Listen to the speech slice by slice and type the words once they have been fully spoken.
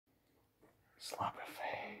Slapper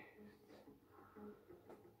face.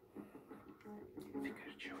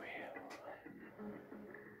 Figured you will.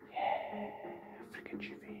 Yeah, figured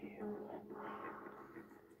you will.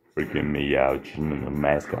 Freaking me out, you know, the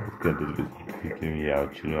mask. Freaking me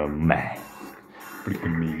out, you know, mask.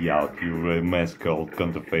 Freaking me out, you're a mask called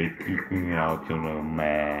Counterfeit. Freaking me out, you know,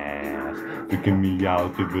 mask. Freaking me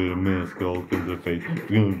out, you're a mask called Counterfeit.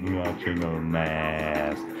 Freaking me out, you know,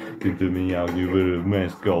 mask. Freaking me out, you're a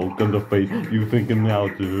mask called Counterfeit. You freaking me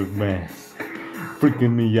out, you're a mask.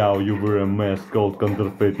 Freaking me out, you wear a mask called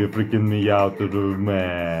Counterfeit. You're freaking me out, you're a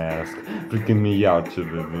mask. Freaking me out,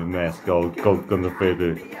 you're a mask called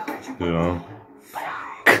Counterfeit. You know.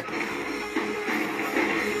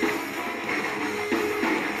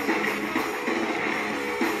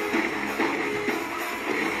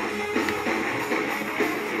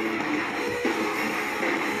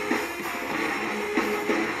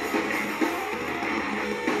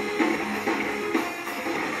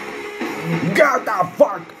 God the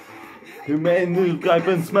fuck! You man who type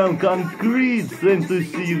and smell concrete, strange to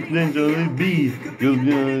see you strange only be. You're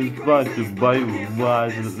gonna fight to buy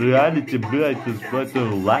what reality bright is what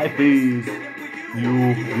your life is.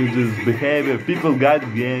 You just behavior, people got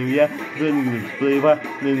game, yeah, then you flavor,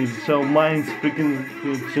 then you show minds freaking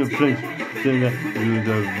French, then you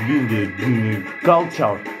the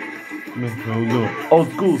culture.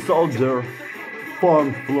 Old school soldier,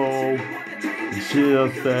 fun flow. Shit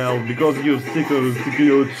yourself because you're sick of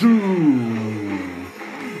you're true.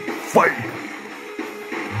 Fake,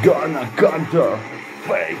 gonna counter,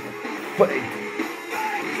 fake.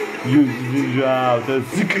 You out and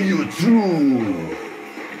sick of you true.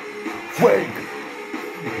 Fake,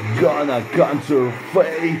 gonna counter,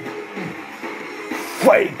 fake,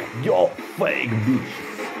 you're fake bitch.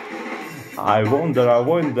 I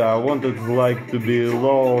wanted like to be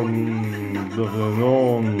alone in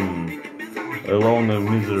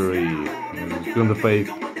misery. Counterfeit.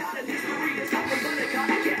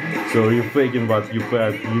 So you're faking what you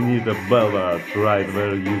had. You need a ballad, right,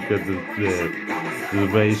 where you get the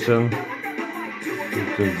reservation.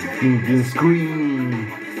 You can scream.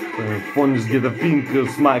 Phones get a finger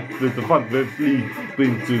smack with the fuck that flea.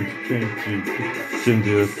 Bring to change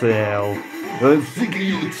yourself. I'm sick of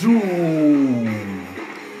you too.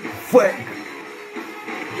 Fake.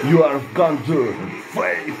 You are counter.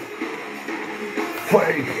 Fake.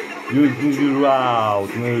 You're out,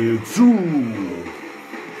 you're true.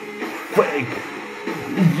 Fake,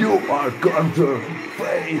 you are counter.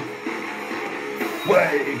 Fake.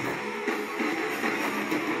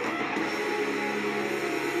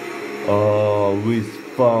 Oh, with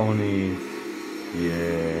phonies,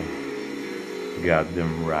 yeah,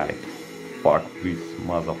 goddamn right. Fuck this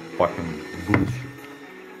motherfucking bullshit.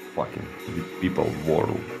 Fucking the people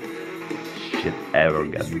world. Shit ever,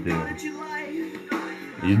 goddamn.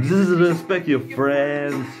 You disrespect your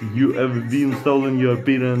friends, you have been stolen your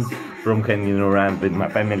appearance from hanging around with my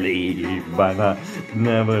family, but I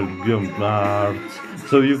never jumped out,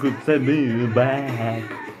 so you could send me back,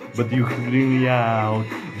 but you bring me out,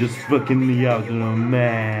 just fucking me out in a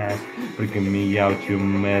mess, freaking me out, you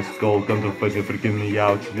mess called Counterfeit, freaking me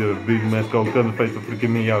out, you big mess called Counterfeit,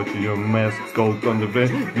 freaking me out, you mess called Counterfeit,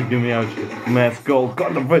 freaking me out, you mess called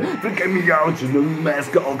Counterfeit, freaking me out, you mess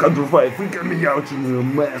called Counterfeit, freaking me out, you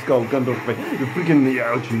mess called Counterfeit, you freaking me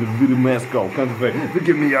out, you big mess called Counterfeit,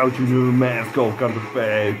 freaking me out, you mess called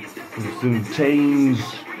Counterfeit, change,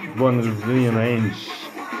 one rearrange.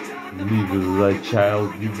 Leave like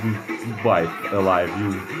child, you wife alive,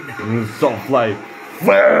 you soft life.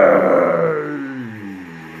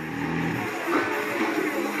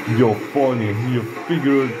 You're funny, you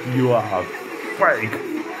figure you are fake.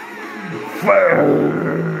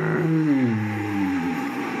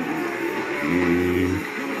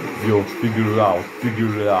 You figure it out.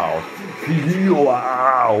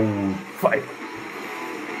 Fake.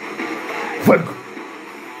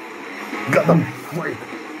 Goddamn fake.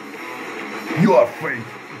 You are fake.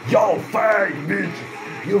 Yo, fake, bitch.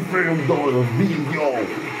 You freaking don't be yo.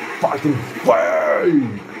 Fucking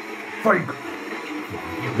fake.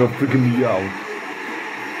 You're freaking me out.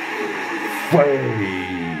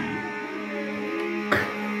 Fake.